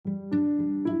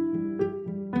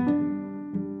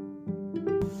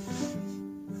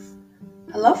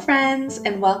Hello, friends,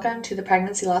 and welcome to the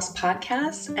Pregnancy Loss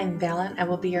Podcast. I'm Val, and I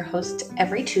will be your host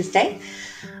every Tuesday.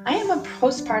 I am a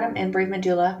postpartum and bereavement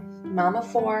doula, mom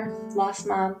of four, lost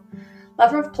mom,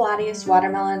 lover of Pilates,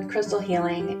 watermelon, crystal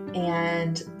healing,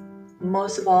 and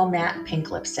most of all, matte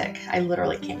pink lipstick. I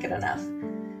literally can't get enough.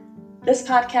 This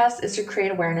podcast is to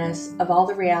create awareness of all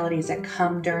the realities that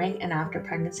come during and after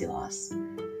pregnancy loss.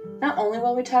 Not only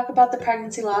will we talk about the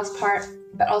pregnancy loss part,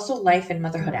 but also life and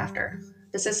motherhood after.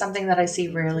 This is something that I see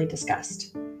rarely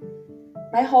discussed.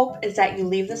 My hope is that you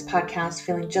leave this podcast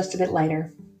feeling just a bit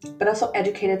lighter, but also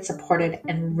educated, supported,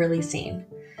 and really seen.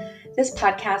 This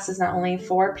podcast is not only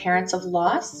for parents of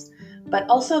loss, but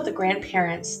also the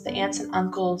grandparents, the aunts and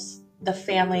uncles, the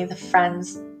family, the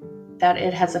friends that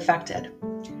it has affected.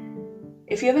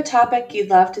 If you have a topic you'd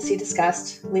love to see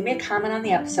discussed, leave me a comment on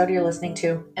the episode you're listening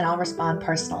to, and I'll respond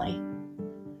personally.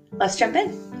 Let's jump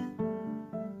in.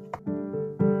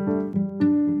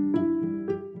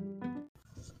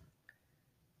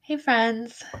 Hey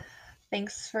friends,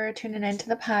 thanks for tuning into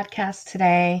the podcast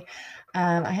today.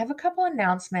 I have a couple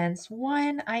announcements.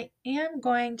 One, I am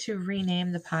going to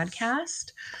rename the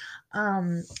podcast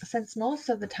since most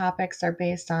of the topics are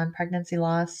based on pregnancy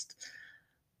loss,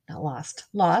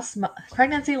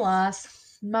 pregnancy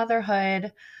loss,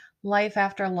 motherhood, life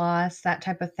after loss, that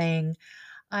type of thing.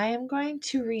 I am going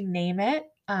to rename it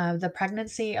the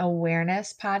Pregnancy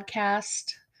Awareness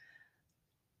Podcast.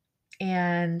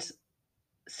 And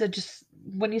so just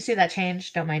when you see that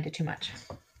change, don't mind it too much.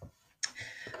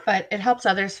 But it helps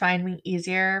others find me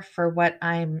easier for what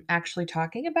I'm actually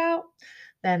talking about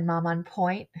than Mom on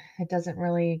Point. It doesn't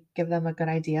really give them a good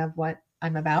idea of what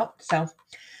I'm about. So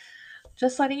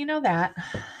just letting you know that.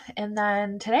 And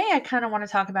then today I kind of want to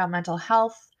talk about mental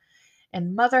health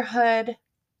and motherhood.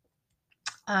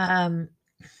 Guys,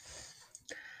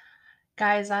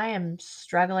 I am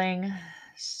struggling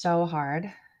so hard.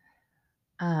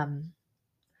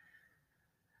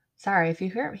 Sorry, if you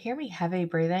hear me heavy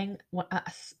breathing,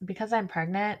 because I'm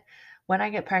pregnant. When I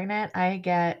get pregnant, I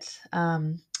get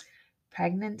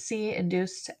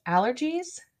pregnancy-induced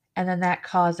allergies, and then that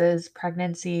causes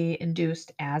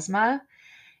pregnancy-induced asthma.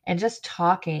 And just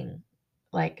talking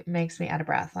makes me out of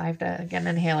breath. I have to get an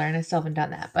inhaler, and I still haven't done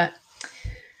that. But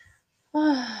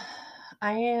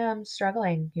I am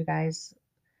struggling, you guys.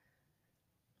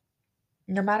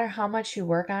 No matter how much you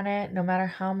work on it, no matter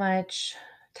how much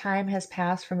time has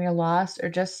passed from your loss or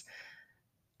just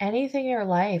anything in your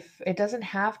life, it doesn't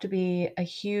have to be a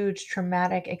huge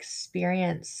traumatic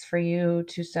experience for you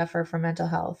to suffer from mental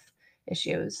health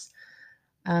issues.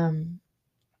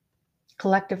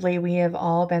 Collectively, we have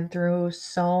all been through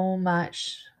so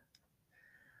much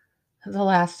the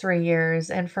last 3 years.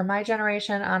 And for my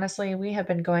generation, honestly, we have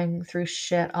been going through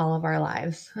shit all of our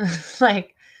lives.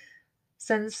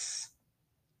 Since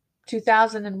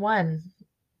 2001,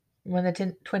 when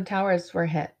the Twin Towers were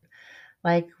hit.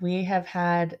 We have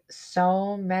had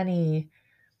so many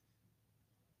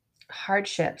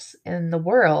hardships in the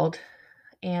world,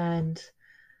 and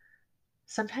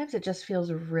sometimes it just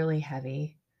feels really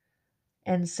heavy.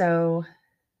 And so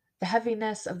the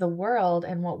heaviness of the world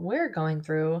and what we're going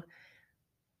through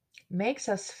makes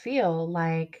us feel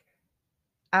like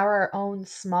our own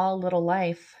small little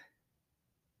life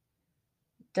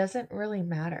doesn't really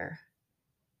matter.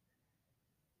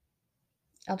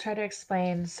 I'll try to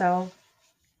explain. So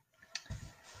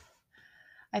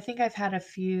I think I've had a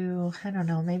few, I don't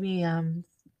know, maybe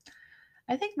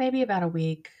I think maybe about a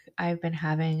week I've been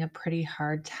having a pretty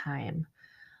hard time.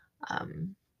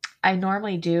 Um, I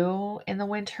normally do in the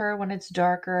winter when it's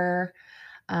darker.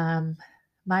 Um,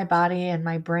 my body and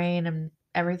my brain and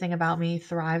everything about me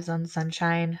thrives on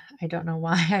sunshine. I don't know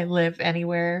why I live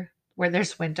anywhere where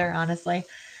there's winter, honestly.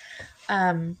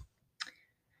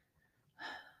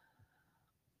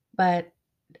 But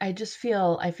I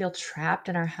feel trapped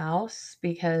in our house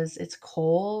because it's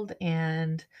cold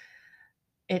and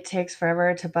it takes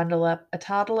forever to bundle up a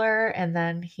toddler, and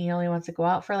then he only wants to go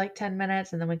out for like 10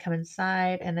 minutes, and then we come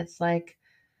inside and it's like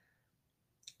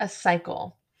a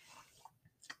cycle.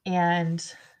 And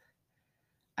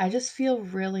I just feel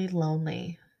really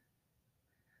lonely.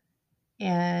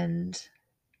 And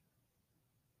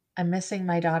I'm missing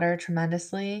my daughter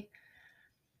tremendously.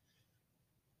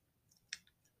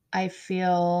 I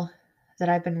feel that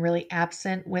I've been really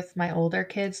absent with my older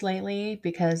kids lately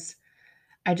because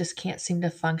I just can't seem to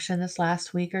function this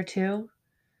last week or two.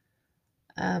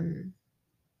 And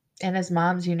as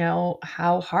moms, you know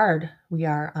how hard we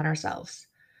are on ourselves.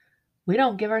 We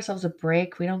don't give ourselves a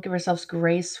break. We don't give ourselves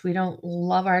grace. We don't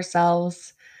love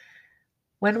ourselves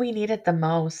when we need it the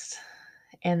most.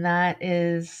 And that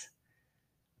is,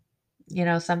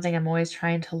 something I'm always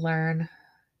trying to learn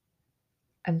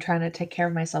I'm trying to take care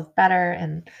of myself better.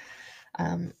 And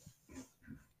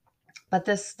but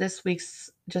this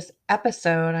week's just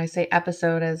episode, I say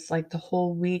episode as like the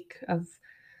whole week of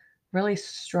really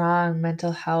strong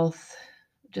mental health,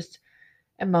 just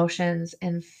emotions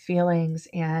and feelings.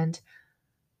 And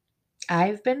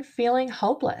I've been feeling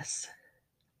hopeless.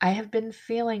 I have been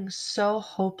feeling so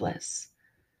hopeless.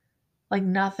 Like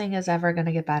nothing is ever going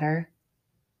to get better.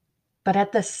 But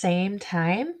at the same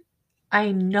time,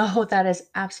 I know that is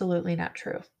absolutely not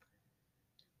true.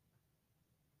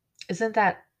 Isn't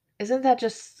that isn't that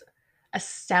just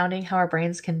astounding how our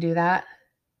brains can do that?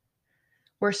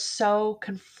 We're so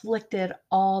conflicted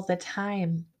all the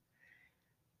time.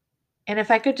 And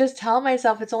if I could just tell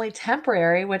myself it's only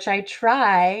temporary, which I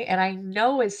try and I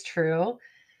know is true,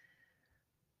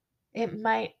 it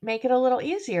might make it a little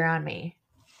easier on me.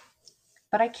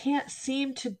 But I can't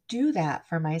seem to do that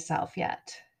for myself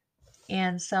yet.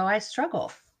 And so I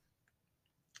struggle.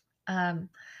 Um,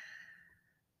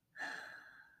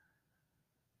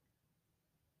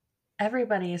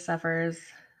 Everybody suffers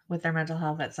with their mental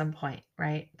health at some point,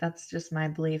 right? That's just my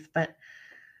belief. But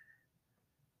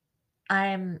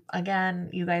again,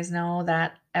 you guys know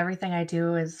that everything I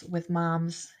do is with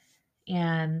moms.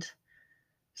 And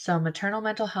so maternal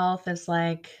mental health is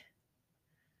like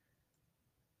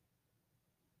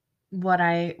what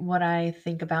I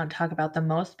think about and talk about the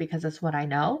most because it's what I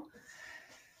know.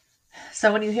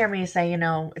 So when you hear me say,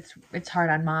 it's hard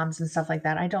on moms and stuff like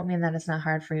that, I don't mean that it's not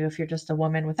hard for you if you're just a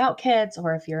woman without kids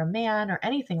or if you're a man or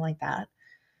anything like that.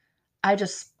 I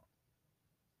just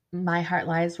my heart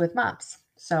lies with moms.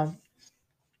 So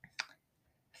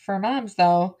for moms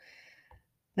though,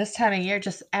 this time of year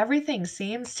just everything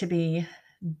seems to be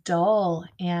dull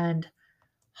and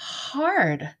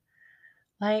hard.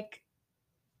 Like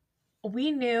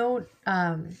we knew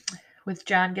with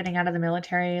John getting out of the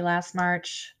military last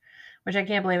March, which I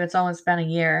can't believe it's almost been a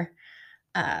year.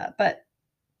 But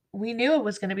we knew it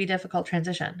was going to be a difficult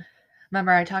transition.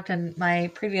 Remember, I talked in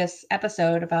my previous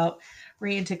episode about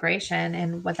reintegration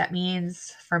and what that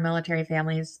means for military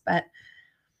families, but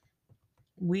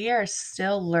we are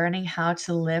still learning how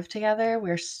to live together.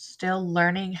 We're still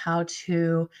learning how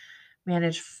to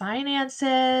manage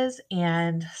finances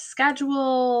and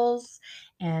schedules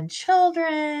and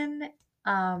children.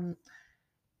 Um,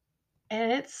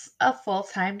 and it's a full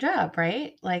time job,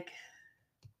 right? Like,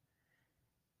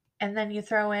 and then you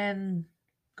throw in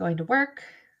going to work,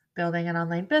 building an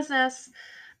online business,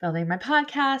 building my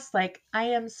podcast. Like, I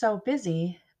am so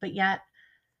busy, but yet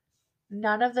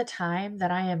none of the time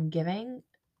that I am giving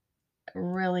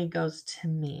really goes to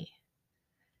me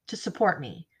to support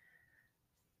me.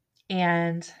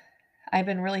 And I've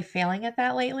been really failing at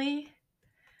that lately,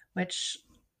 which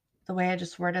the way I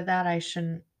just worded that, I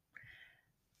shouldn't.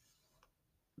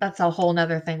 That's a whole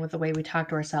nother thing with the way we talk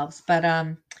to ourselves. But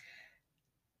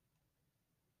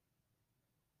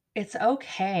it's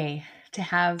okay to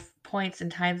have points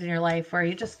and times in your life where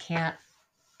you just can't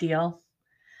deal.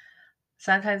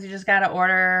 Sometimes you just got to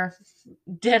order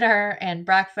dinner and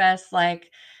breakfast.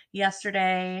 Like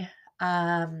yesterday,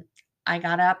 I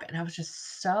got up and I was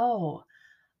just so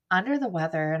under the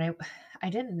weather and I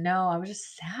didn't know. I was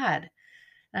just sad.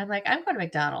 And I'm like, I'm going to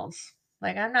McDonald's.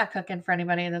 Like, I'm not cooking for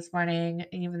anybody this morning,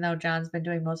 even though John's been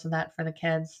doing most of that for the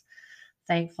kids.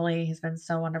 Thankfully, he's been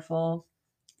so wonderful.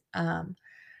 Um,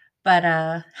 but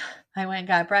I went and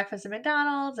got breakfast at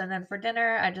McDonald's, and then for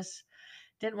dinner, I just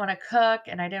didn't want to cook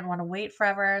and I didn't want to wait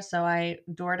forever. So I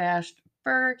door dashed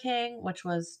Burger King, which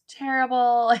was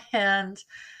terrible. And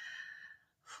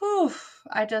whew,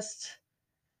 I just,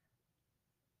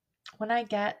 when I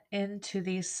get into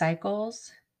these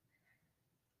cycles,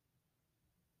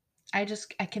 I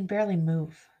can barely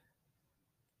move.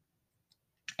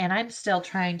 And I'm still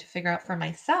trying to figure out for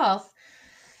myself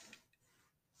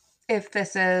if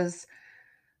this is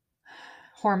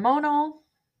hormonal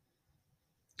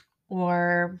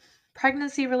or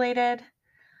pregnancy related,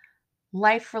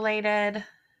 life related,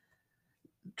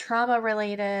 trauma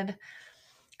related,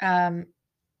 um,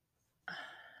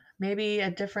 maybe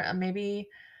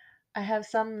I have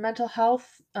some mental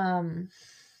health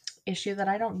issue that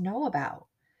I don't know about.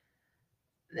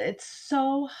 It's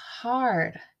so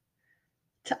hard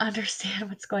to understand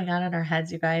what's going on in our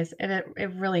heads, you guys. And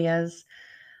it really is.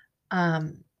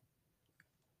 Um,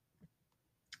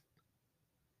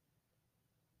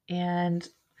 and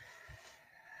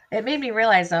it made me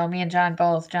realize, though, me and John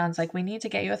both, John's like, we need to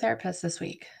get you a therapist this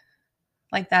week.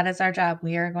 Like, that is our job.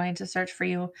 We are going to search for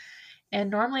you. And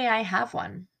normally I have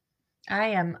one. I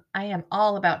am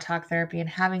all about talk therapy and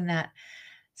having that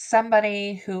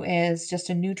somebody who is just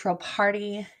a neutral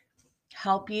party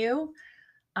help you.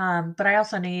 But I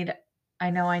also need I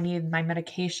know I need my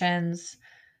medications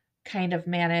kind of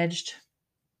managed.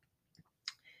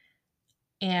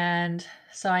 And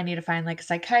so I need to find like a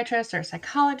psychiatrist or a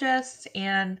psychologist.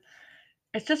 And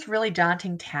it's just really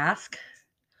daunting task.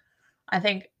 I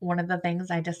think one of the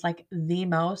things I dislike the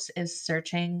most is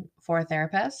searching for a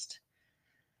therapist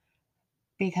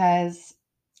because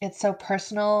it's so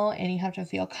personal and you have to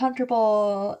feel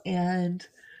comfortable and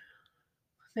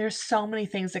there's so many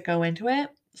things that go into it.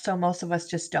 So most of us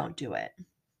just don't do it.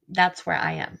 That's where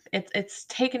I am. It's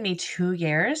taken me 2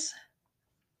 years,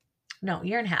 no,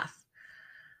 year and a half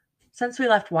since we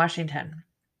left Washington.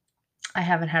 I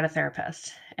haven't had a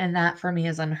therapist, and that for me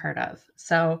is unheard of.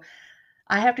 So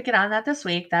I have to get on that this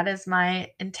week. That is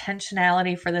my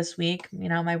intentionality for this week,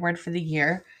 my word for the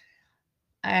year.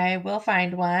 I will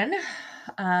find one.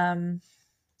 Um,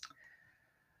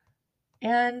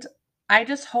 and I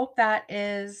just hope that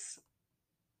is,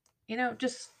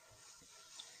 just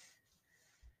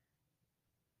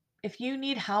if you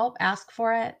need help, ask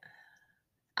for it.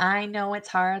 I know it's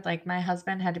hard. Like my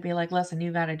husband had to be like, listen,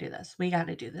 you got to do this. We got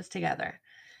to do this together.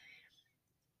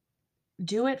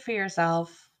 Do it for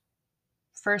yourself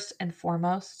first and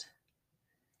foremost.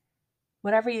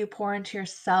 Whatever you pour into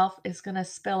yourself is going to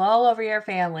spill all over your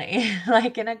family,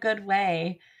 like in a good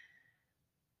way.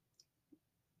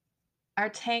 Our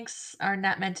tanks are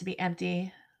not meant to be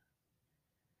empty.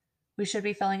 We should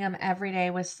be filling them every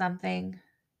day with something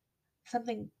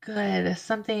good,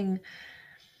 something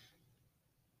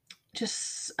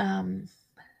just something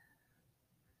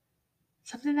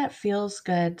that feels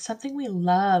good, something we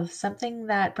love, something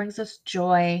that brings us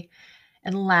joy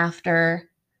and laughter.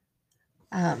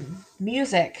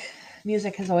 Music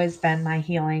has always been my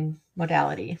healing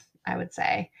modality, I would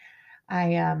say.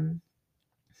 I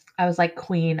was like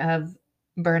queen of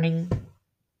burning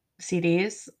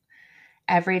CDs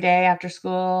every day after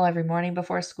school, every morning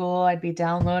before school. I'd be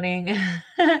downloading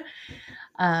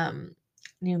um,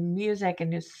 new music and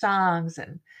new songs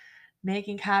and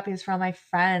making copies for all my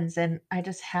friends. And I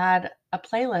just had a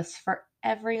playlist for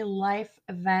every life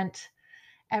event,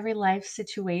 every life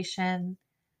situation.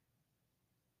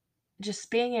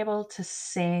 Just being able to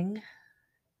sing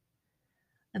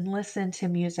and listen to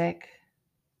music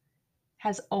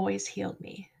has always healed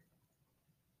me.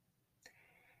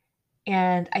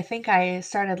 And I think I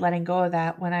started letting go of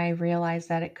that when I realized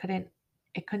that it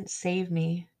couldn't save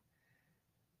me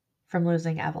from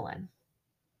losing Evelyn.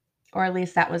 Or at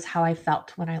least that was how I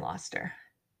felt when I lost her.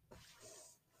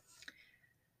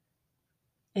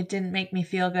 It didn't make me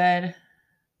feel good.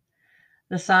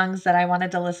 The songs that I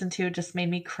wanted to listen to just made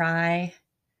me cry.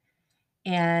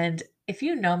 And if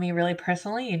you know me really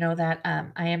personally, you know that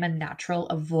I am a natural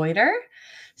avoider.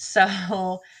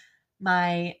 So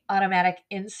my automatic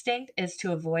instinct is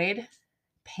to avoid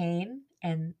pain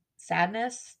and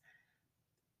sadness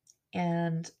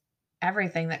and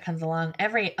everything that comes along,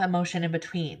 every emotion in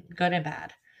between, good and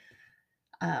bad.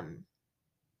 Um,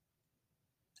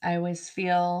 I always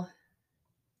feel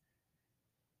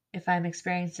if I'm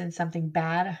experiencing something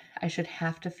bad, I should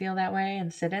have to feel that way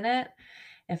and sit in it.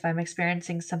 If I'm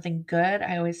experiencing something good,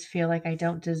 I always feel like I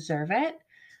don't deserve it.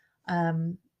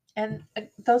 Um, and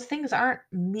those things aren't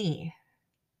me.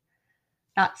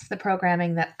 That's the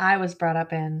programming that I was brought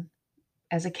up in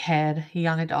as a kid, a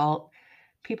young adult,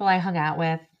 people I hung out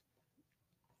with.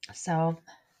 So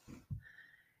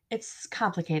it's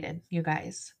complicated, you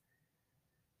guys.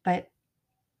 But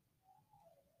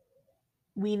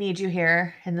we need you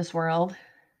here in this world.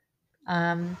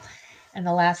 Um, and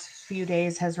the last few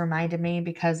days has reminded me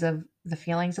because of the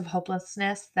feelings of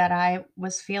hopelessness that I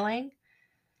was feeling.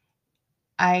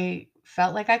 I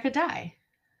felt like I could die,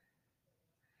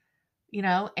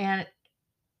 and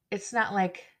it's not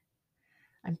like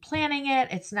I'm planning it.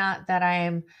 It's not that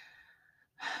I'm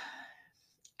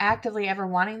actively ever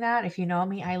wanting that. If you know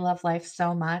me, I love life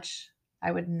so much.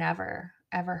 I would never,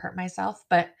 ever hurt myself.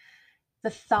 But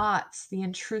the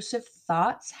intrusive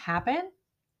thoughts happen.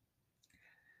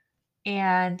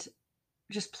 And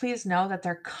just please know that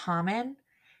they're common.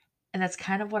 And that's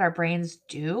kind of what our brains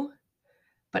do.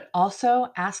 But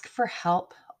also ask for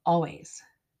help always.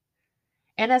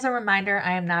 And as a reminder,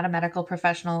 I am not a medical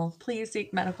professional. Please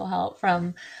seek medical help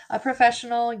from a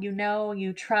professional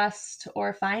you trust,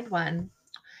 or find one.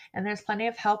 And there's plenty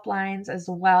of helplines as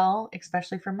well,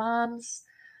 especially for moms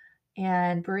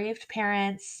and bereaved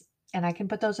parents. And I can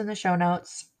put those in the show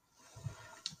notes.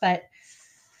 But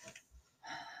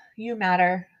you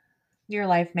matter. Your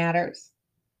life matters.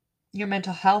 Your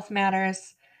mental health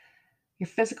matters. Your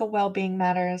physical well being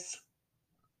matters.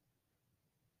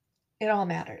 It all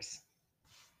matters.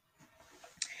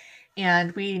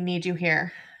 And we need you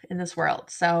here in this world.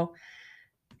 So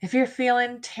If you're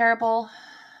feeling terrible,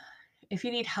 if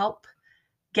you need help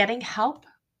getting help,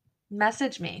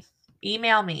 message me,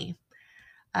 email me.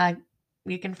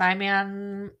 You can find me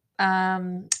on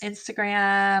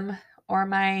Instagram or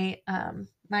my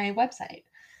website.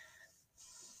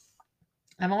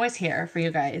 I'm always here for you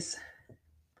guys.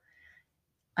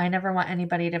 I never want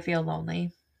anybody to feel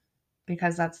lonely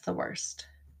because that's the worst.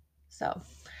 So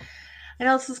I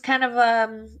know this is kind of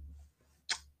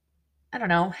I don't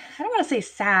know. I don't want to say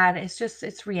sad.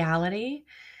 It's reality,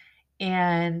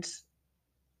 and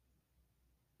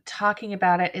talking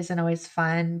about it isn't always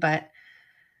fun, but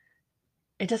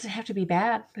it doesn't have to be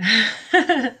bad.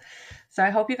 So I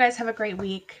hope you guys have a great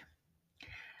week.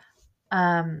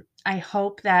 I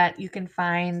hope that you can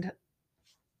find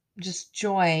just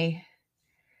joy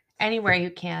anywhere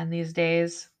you can these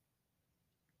days.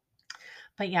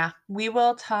 But yeah, we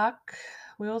will talk.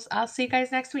 I'll see you guys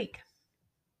next week.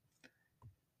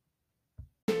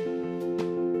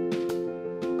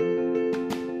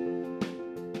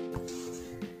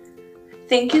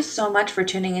 Thank you so much for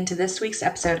tuning into this week's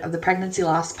episode of the Pregnancy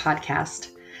Loss Podcast.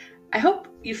 I hope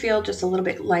you feel just a little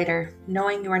bit lighter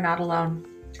knowing you are not alone.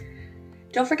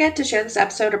 Don't forget to share this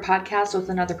episode or podcast with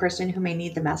another person who may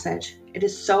need the message. It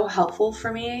is so helpful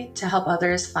for me to help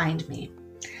others find me.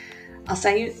 I'll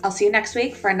see you next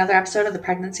week for another episode of the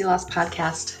Pregnancy Loss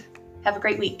Podcast. Have a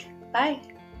great week. Bye.